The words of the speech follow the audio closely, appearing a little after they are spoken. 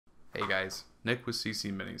Hey guys, Nick with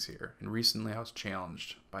CC Minis here, and recently I was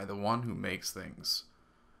challenged by the one who makes things.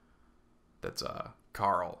 That's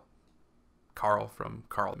Carl. Carl from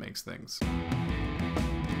Carl Makes Things.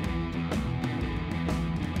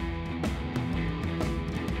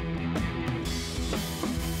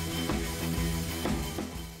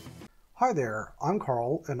 Hi there, I'm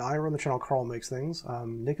Carl, and I run the channel Carl Makes Things.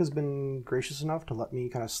 Nick has been gracious enough to let me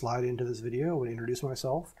kind of slide into this video and introduce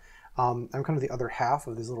myself. I'm kind of the other half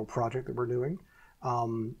of this little project that we're doing.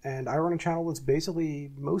 And I run a channel that's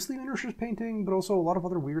basically mostly miniatures painting, but also a lot of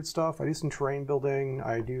other weird stuff. I do some terrain building.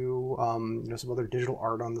 I do some other digital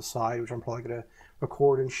art on the side, which I'm probably going to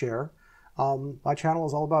record and share. My channel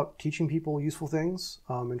is all about teaching people useful things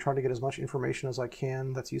and trying to get as much information as I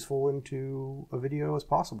can that's useful into a video as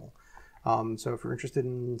possible. So if you're interested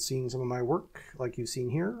in seeing some of my work like you've seen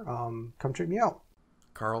here, come check me out.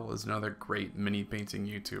 Carl is another great mini painting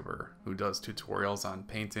YouTuber who does tutorials on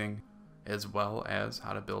painting as well as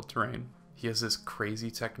how to build terrain. He has this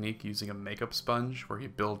crazy technique using a makeup sponge where he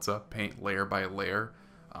builds up paint layer by layer,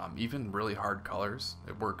 even really hard colors.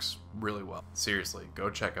 It works really well. Seriously, go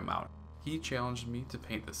check him out. He challenged me to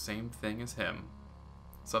paint the same thing as him,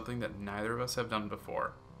 something that neither of us have done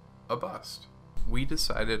before, a bust. We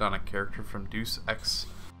decided on a character from Deus Ex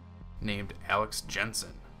named Alex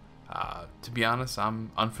Jensen. To be honest,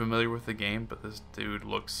 I'm unfamiliar with the game, but this dude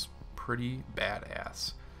looks pretty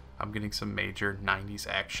badass. I'm getting some major 90s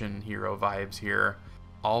action hero vibes here,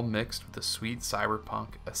 all mixed with a sweet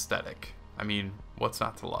cyberpunk aesthetic. I mean, what's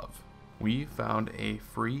not to love? We found a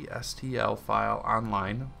free STL file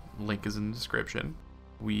online, link is in the description.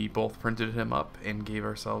 We both printed him up and gave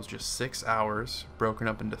ourselves just 6 hours, broken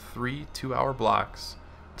up into 3 2-hour blocks,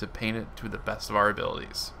 to paint it to the best of our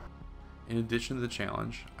abilities. In addition to the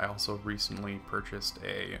challenge, I also recently purchased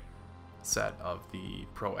a set of the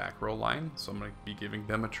Pro Acro line, so I'm going to be giving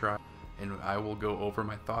them a try, and I will go over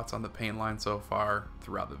my thoughts on the paint line so far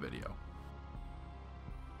throughout the video.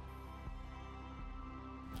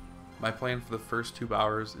 My plan for the first 2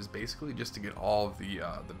 hours is basically just to get all of the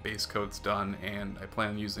base coats done, and I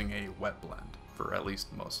plan on using a wet blend for at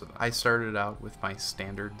least most of them. I started out with my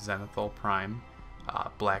standard Zenithal Prime,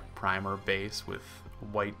 black primer base with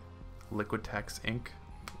white Liquitex ink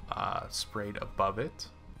sprayed above it.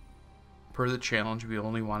 Per the challenge, we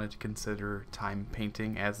only wanted to consider time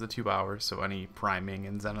painting as the 2 hours, so any priming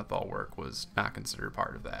and Zenithal work was not considered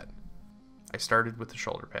part of that. I started with the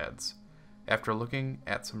shoulder pads. After looking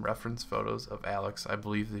at some reference photos of Alex, I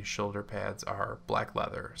believe these shoulder pads are black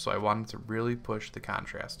leather, so I wanted to really push the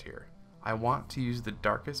contrast here. I want to use the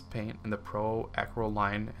darkest paint in the Pro Acro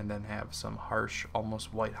line and then have some harsh,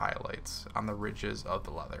 almost white highlights on the ridges of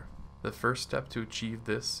the leather. The first step to achieve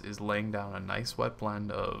this is laying down a nice wet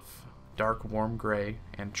blend of dark warm gray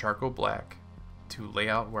and charcoal black to lay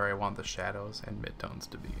out where I want the shadows and midtones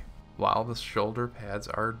to be. While the shoulder pads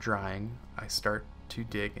are drying, I start to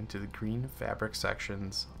dig into the green fabric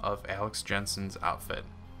sections of Alex Jensen's outfit.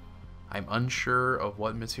 I'm unsure of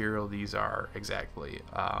what material these are exactly,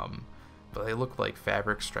 but they look like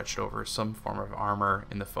fabric stretched over some form of armor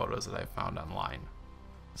in the photos that I found online.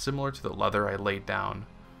 Similar to the leather I laid down,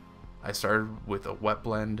 I started with a wet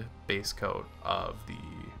blend base coat of the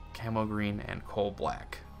camo green and coal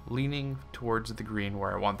black, leaning towards the green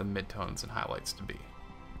where I want the midtones and highlights to be.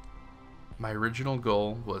 My original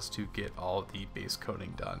goal was to get all the base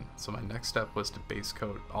coating done, so my next step was to base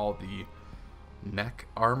coat all the neck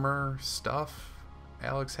armor stuff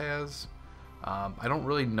Alex has. I don't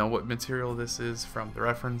really know what material this is from the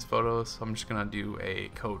reference photos, so I'm just going to do a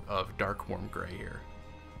coat of dark warm gray here.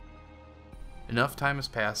 Enough time has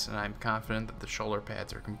passed and I'm confident that the shoulder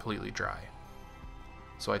pads are completely dry.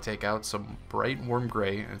 So I take out some bright warm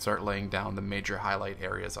gray and start laying down the major highlight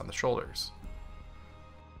areas on the shoulders.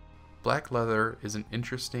 Black leather is an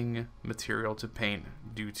interesting material to paint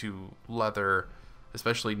due to leather,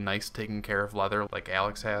 especially nice taken care of leather like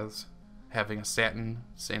Alex has, having a satin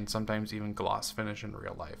and sometimes even gloss finish in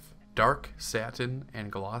real life. Dark satin and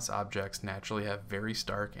gloss objects naturally have very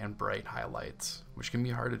stark and bright highlights, which can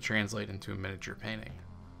be hard to translate into a miniature painting.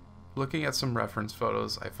 Looking at some reference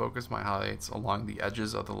photos, I focus my highlights along the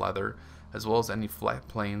edges of the leather as well as any flat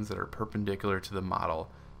planes that are perpendicular to the model.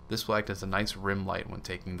 This will act as a nice rim light when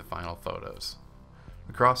taking the final photos.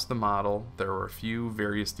 Across the model, there were a few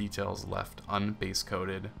various details left unbase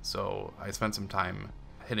coated, so I spent some time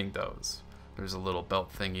hitting those. There's a little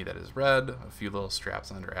belt thingy that is red, a few little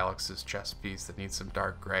straps under Alex's chest piece that needs some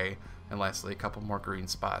dark gray, and lastly a couple more green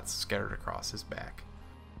spots scattered across his back.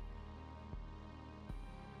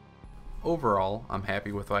 Overall, I'm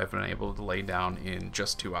happy with what I've been able to lay down in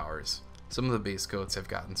just 2 hours. Some of the base coats have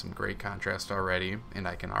gotten some great contrast already, and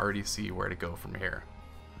I can already see where to go from here.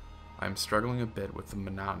 I'm struggling a bit with the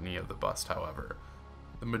monotony of the bust, however.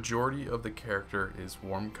 The majority of the character is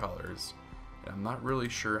warm colors, and I'm not really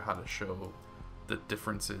sure how to show the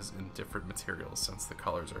differences in different materials since the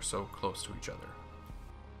colors are so close to each other.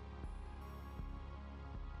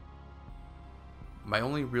 My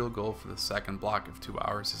only real goal for the second block of 2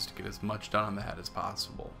 hours is to get as much done on the head as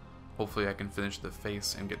possible. Hopefully I can finish the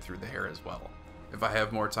face and get through the hair as well. If I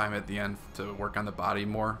have more time at the end to work on the body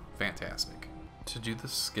more, fantastic. To do the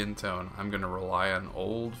skin tone, I'm going to rely on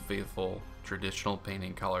old, faithful, traditional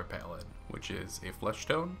painting color palette, which is a flesh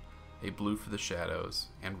tone, a blue for the shadows,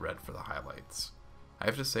 and red for the highlights. I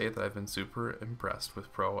have to say that I've been super impressed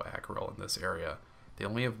with Pro Aquarel in this area. They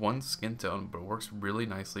only have one skin tone, but it works really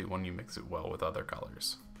nicely when you mix it well with other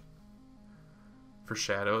colors. For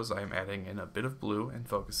shadows, I am adding in a bit of blue and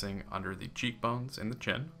focusing under the cheekbones and the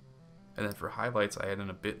chin. And then for highlights, I add in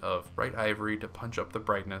a bit of bright ivory to punch up the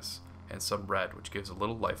brightness, and some red, which gives a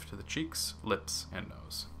little life to the cheeks, lips, and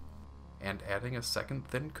nose. And adding a second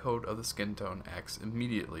thin coat of the skin tone acts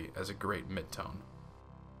immediately as a great mid-tone.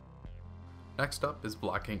 Next up is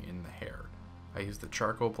blocking in the hair. I used the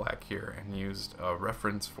charcoal black here and used a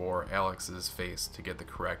reference for Alex's face to get the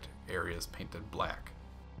correct areas painted black.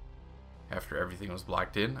 After everything was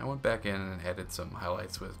blocked in, I went back in and added some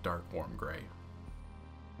highlights with dark warm gray.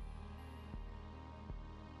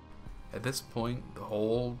 At this point, the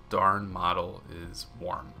whole darn model is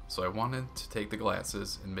warm, so I wanted to take the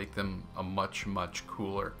glasses and make them a much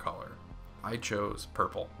cooler color. I chose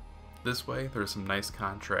purple. This way, there's some nice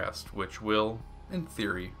contrast, which will, in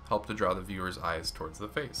theory, help to draw the viewer's eyes towards the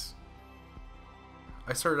face.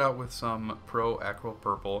 I started out with some Pro Aquarel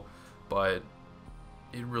purple, but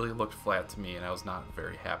it really looked flat to me and I was not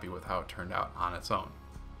very happy with how it turned out on its own.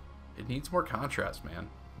 It needs more contrast, man.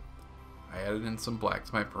 I added in some black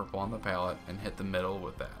to my purple on the palette and hit the middle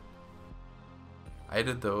with that. I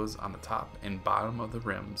added those on the top and bottom of the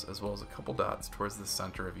rims as well as a couple dots towards the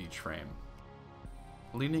center of each frame.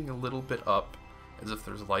 Leaning a little bit up as if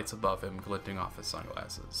there's lights above him glinting off his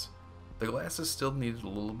sunglasses. The glasses still needed a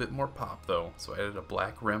little bit more pop though, so I added a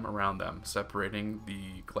black rim around them, separating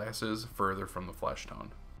the glasses further from the flesh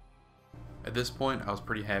tone. At this point I was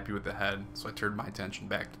pretty happy with the head, so I turned my attention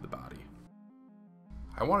back to the body.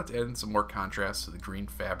 I wanted to add in some more contrast to the green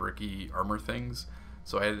fabric-y armor things,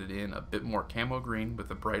 so I added in a bit more camo green with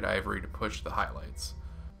the bright ivory to push the highlights,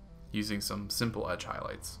 using some simple edge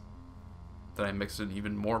highlights. Then I mixed in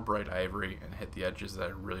even more bright ivory and hit the edges that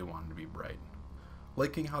I really wanted to be bright.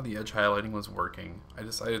 Liking how the edge highlighting was working, I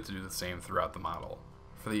decided to do the same throughout the model.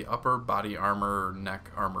 For the upper body armor, neck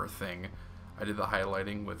armor thing, I did the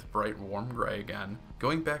highlighting with bright warm gray again,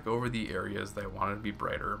 going back over the areas that I wanted to be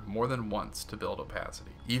brighter more than once to build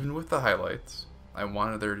opacity. Even with the highlights, I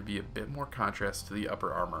wanted there to be a bit more contrast to the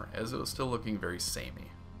upper armor as it was still looking very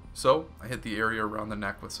samey. So I hit the area around the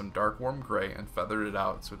neck with some dark warm gray and feathered it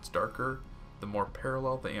out so it's darker the more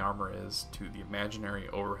parallel the armor is to the imaginary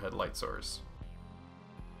overhead light source.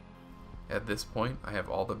 At this point, I have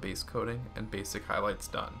all the base coating and basic highlights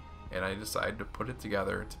done, and I decided to put it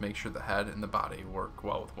together to make sure the head and the body work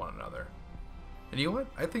well with one another. And you know what?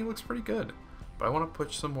 I think it looks pretty good, but I want to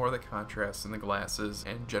push some more of the contrast in the glasses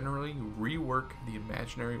and generally rework the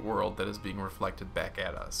imaginary world that is being reflected back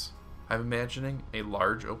at us. I'm imagining a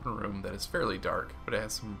large open room that is fairly dark, but it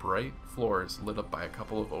has some bright floors lit up by a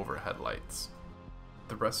couple of overhead lights.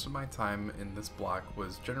 The rest of my time in this block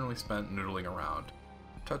was generally spent noodling around,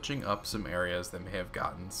 touching up some areas that may have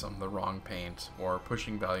gotten some of the wrong paint or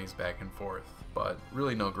pushing values back and forth, but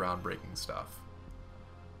really no groundbreaking stuff.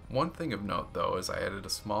 One thing of note though is I added a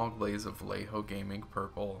small glaze of Vallejo Gaming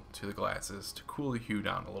purple to the glasses to cool the hue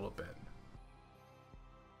down a little bit.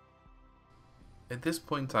 At this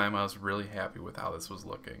point in time I was really happy with how this was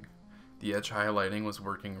looking. The edge highlighting was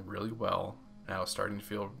working really well, and I was starting to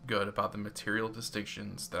feel good about the material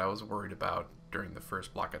distinctions that I was worried about during the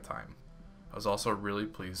first block of time. I was also really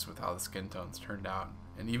pleased with how the skin tones turned out,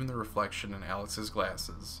 and even the reflection in Alex's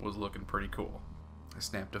glasses was looking pretty cool. I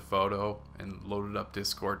snapped a photo and loaded up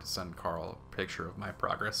Discord to send Carl a picture of my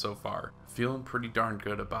progress so far, feeling pretty darn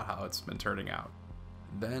good about how it's been turning out.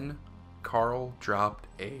 Then Carl dropped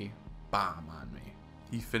a bomb on me.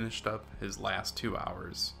 He finished up his last 2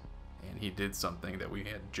 hours, and he did something that we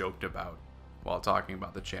had joked about while talking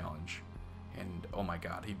about the challenge, and oh my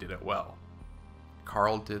god, he did it well.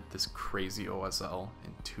 Carl did this crazy OSL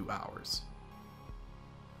in 2 hours.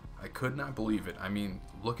 I could not believe it. I mean,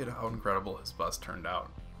 look at how incredible his bust turned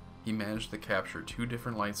out. He managed to capture 2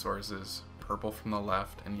 different light sources, purple from the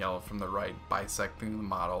left and yellow from the right, bisecting the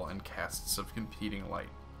model and casts of competing light.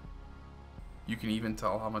 You can even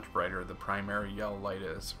tell how much brighter the primary yellow light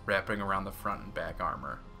is, wrapping around the front and back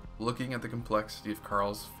armor. Looking at the complexity of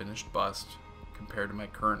Carl's finished bust compared to my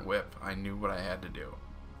current whip, I knew what I had to do.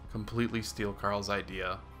 Completely steal Carl's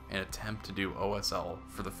idea and attempt to do OSL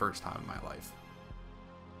for the first time in my life.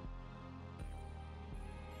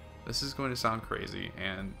 This is going to sound crazy,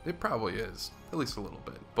 and it probably is, at least a little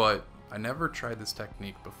bit, but I never tried this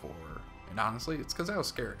technique before, and honestly, it's because I was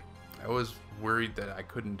scared. I was worried that I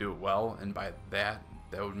couldn't do it well, and by that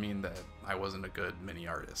would mean that I wasn't a good mini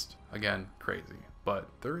artist. Again, crazy. But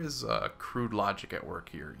there is crude logic at work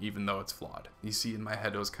here, even though it's flawed. You see, in my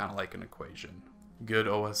head, it was kind of like an equation. Good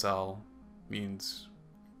OSL means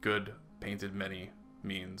good painted mini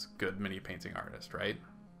means good mini painting artist, right?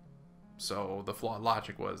 So the flawed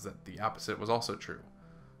logic was that the opposite was also true.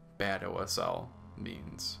 Bad OSL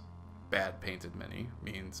means bad painted mini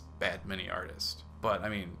means bad mini artist. But I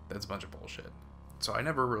mean, that's a bunch of bullshit. So I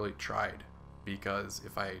never really tried, because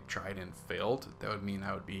if I tried and failed, that would mean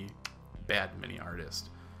I would be bad mini artist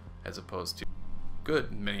as opposed to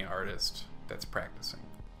good mini artist that's practicing.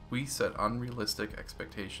 We set unrealistic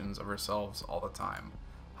expectations of ourselves all the time.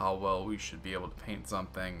 How well we should be able to paint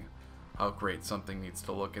something, how great something needs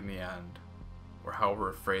to look in the end, or how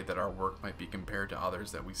we're afraid that our work might be compared to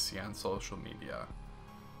others that we see on social media.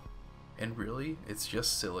 And really, it's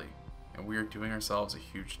just silly, and we are doing ourselves a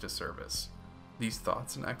huge disservice. These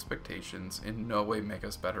thoughts and expectations in no way make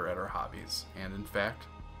us better at our hobbies, and in fact,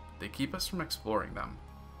 they keep us from exploring them.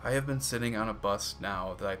 I have been sitting on a bust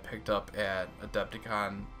now that I picked up at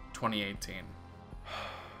Adepticon 2018.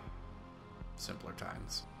 Simpler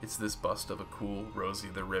times. It's this bust of a cool Rosie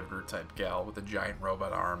the Riveter type gal with a giant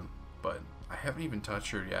robot arm, but I haven't even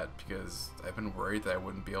touched her yet because I've been worried that I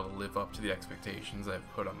wouldn't be able to live up to the expectations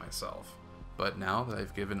I've put on myself. But now that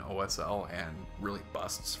I've given OSL, and really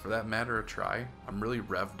busts for that matter, a try, I'm really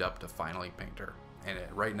revved up to finally paint her. And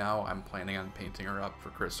right now I'm planning on painting her up for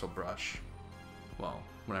Crystal Brush. Well,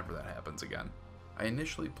 whenever that happens again. I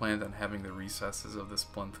initially planned on having the recesses of this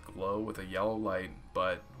plinth glow with a yellow light,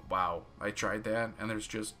 but wow, I tried that and there's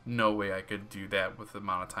just no way I could do that with the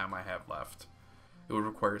amount of time I have left. It would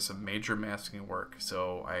require some major masking work,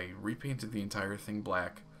 so I repainted the entire thing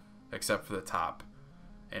black, except for the top.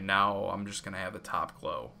 And now I'm just going to have the top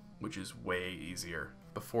glow, which is way easier.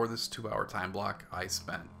 Before this 2-hour time block, I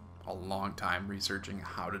spent a long time researching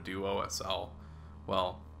how to do OSL.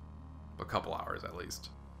 Well, a couple hours at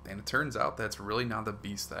least. And it turns out that's really not the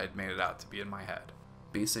beast that I'd made it out to be in my head.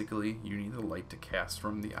 Basically, you need the light to cast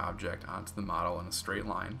from the object onto the model in a straight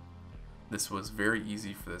line. This was very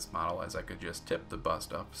easy for this model as I could just tip the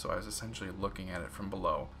bust up, so I was essentially looking at it from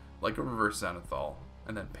below, like a reverse zenithal,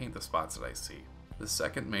 and then paint the spots that I see. The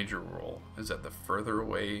second major rule is that the further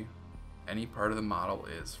away any part of the model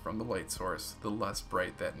is from the light source, the less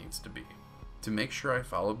bright that needs to be. To make sure I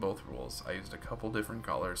followed both rules, I used a couple different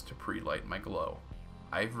colors to pre-light my glow.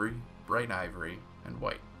 Ivory, bright ivory, and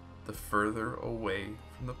white. The further away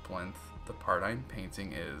from the plinth the part I'm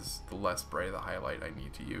painting is, the less bright the highlight I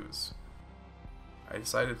need to use. I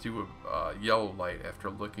decided to do a yellow light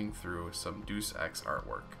after looking through some Deus Ex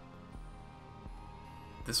artwork.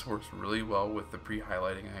 This works really well with the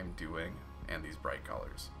pre-highlighting I'm doing and these bright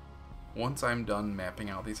colors. Once I'm done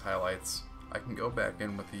mapping out these highlights, I can go back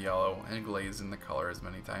in with the yellow and glaze in the color as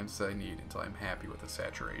many times as I need until I'm happy with the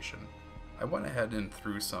saturation. I went ahead and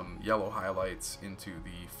threw some yellow highlights into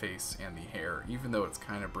the face and the hair, even though it's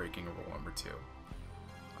kind of breaking rule number 2.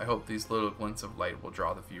 I hope these little glints of light will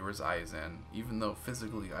draw the viewer's eyes in, even though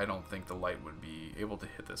physically I don't think the light would be able to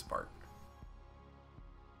hit this part.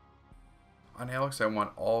 On Alex, I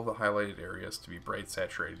want all the highlighted areas to be bright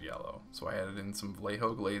saturated yellow, so I added in some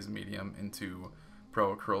Vallejo Glaze Medium into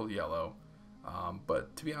Pro Acryl Yellow,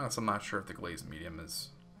 but to be honest, I'm not sure if the Glaze Medium is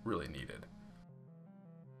really needed.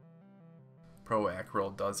 Pro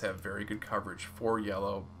Acryl does have very good coverage for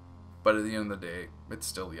yellow, but at the end of the day, it's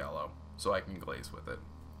still yellow, so I can glaze with it.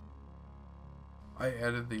 I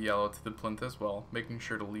added the yellow to the plinth as well, making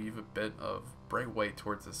sure to leave a bit of bright white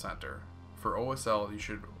towards the center. For OSL, you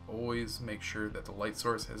should always make sure that the light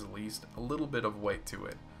source has at least a little bit of white to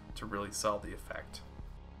it to really sell the effect.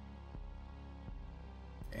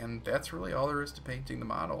 And that's really all there is to painting the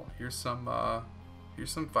model. Here's some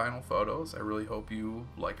final photos. I really hope you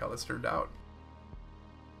like how this turned out.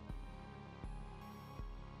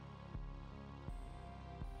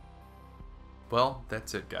 Well,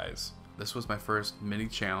 that's it, guys. This was my first mini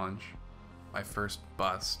challenge, my first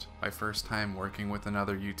bust, my first time working with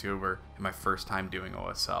another YouTuber, and my first time doing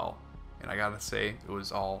OSL. and I gotta say, it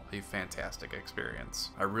was all a fantastic experience.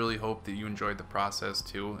 I really hope that you enjoyed the process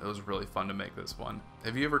too. It was really fun to make this one.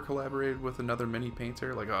 Have you ever collaborated with another mini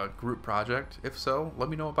painter, like a group project? If so, let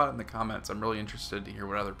me know about it in the comments. I'm really interested to hear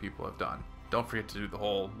what other people have done. Don't forget to do the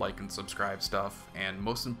whole like and subscribe stuff, and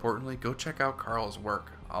most importantly, go check out Carl's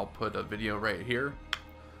work. I'll put a video right here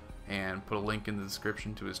and put a link in the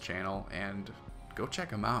description to his channel, and go check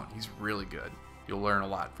him out. He's really good. You'll learn a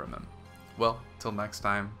lot from him. Well, till next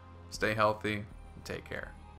time, stay healthy and take care.